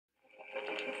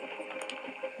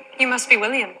You must be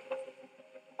William.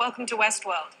 Welcome to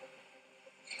WestWorld.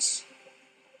 Yes.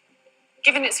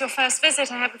 Given it's your first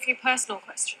visit, I have a few personal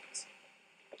questions.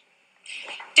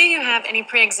 Do you have any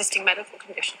pre-existing medical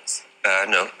conditions?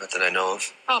 No, not that I know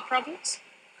of. Heart problems?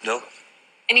 No.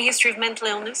 Any history of mental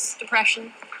illness,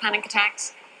 depression, panic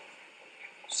attacks?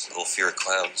 Just a little fear of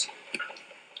clowns.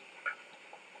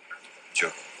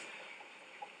 Joke.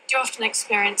 Do you often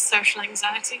experience social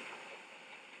anxiety?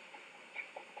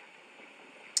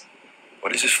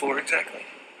 What is this for exactly?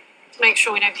 To make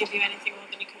sure we don't give you anything more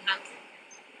than you can handle.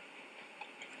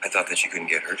 I thought that you couldn't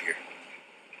get hurt here.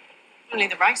 Only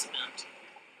the right amount.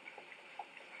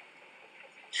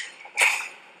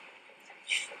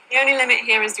 The only limit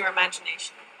here is your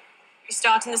imagination. You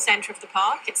start in the center of the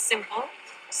park. It's simple,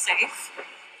 safe.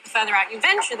 The further out you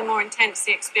venture, the more intense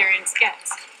the experience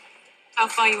gets. How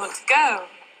far you want to go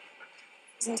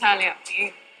is entirely up to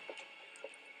you.